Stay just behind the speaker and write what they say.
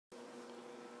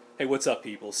Hey, what's up,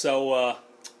 people? So,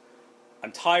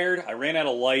 I'm tired, I ran out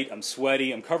of light, I'm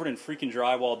sweaty, I'm covered in freaking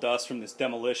drywall dust from this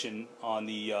demolition on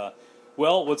the,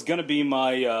 well, what's gonna be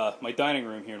my, my dining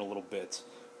room here in a little bit.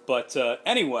 But,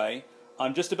 anyway,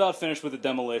 I'm just about finished with the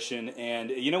demolition,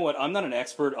 and you know what, I'm not an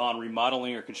expert on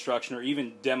remodeling or construction, or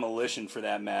even demolition for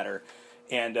that matter,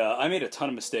 and I made a ton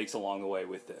of mistakes along the way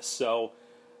with this. So,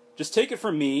 just take it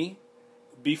from me.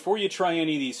 Before you try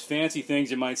any of these fancy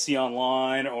things you might see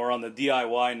online or on the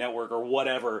DIY network or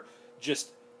whatever,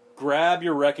 just grab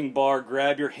your wrecking bar,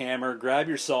 grab your hammer, grab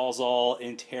your Sawzall,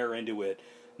 and tear into it.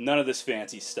 None of this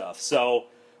fancy stuff. So,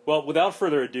 well, without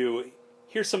further ado,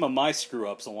 here's some of my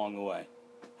screw-ups along the way.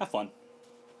 Have fun.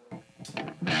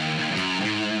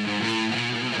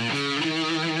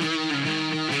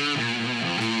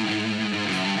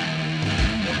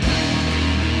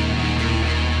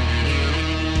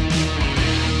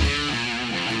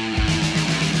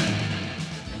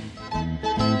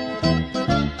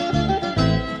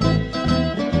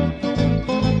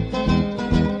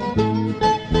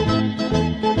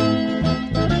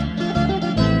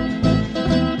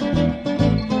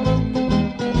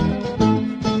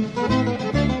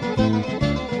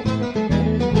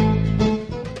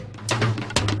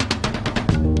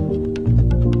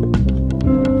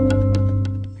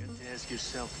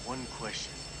 One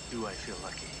question. Do I feel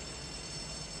lucky?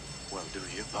 Well, do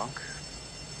you, punk?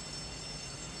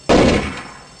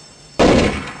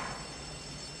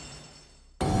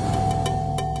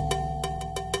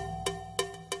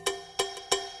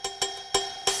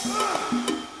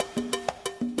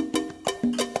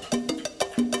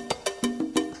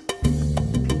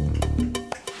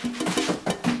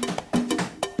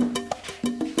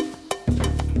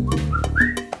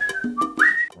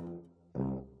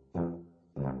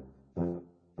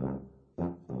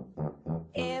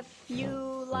 If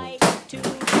you like to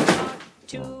talk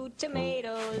to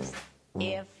tomatoes,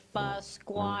 if a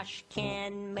squash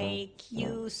can make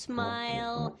you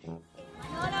smile. I'm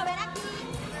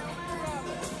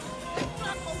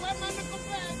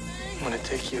gonna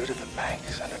take you to the bank,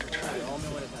 Senator Trent.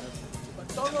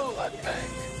 To the blood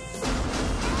bank.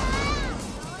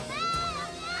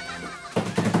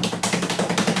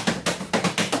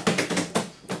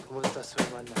 ¿Cómo está su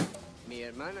hermana?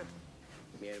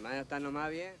 Mi hermana está nomás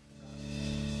bien.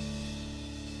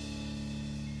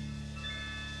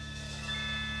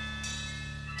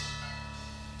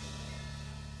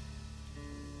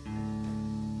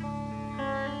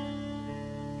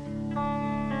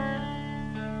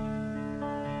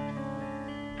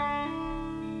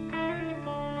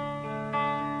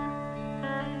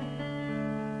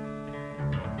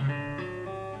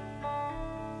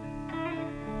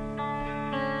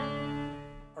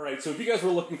 So if you guys were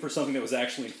looking for something that was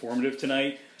actually informative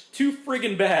tonight, too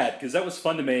friggin' bad, because that was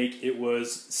fun to make. It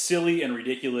was silly and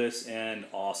ridiculous and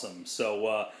awesome.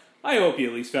 So I hope you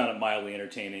at least found it mildly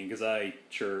entertaining, because I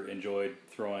sure enjoyed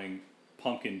throwing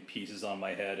pumpkin pieces on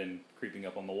my head and creeping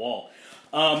up on the wall.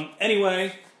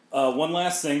 Anyway, one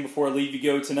last thing before I leave you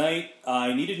go tonight.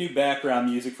 I needed new background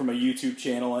music for my YouTube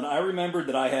channel, and I remembered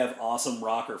that I have awesome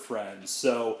rocker friends.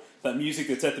 So that music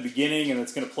that's at the beginning and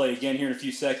that's going to play again here in a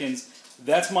few seconds,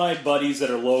 that's my buddies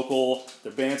that are local.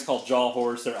 Their band's called Jaw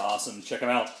Horse. They're awesome. Check them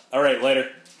out. All right,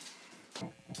 later.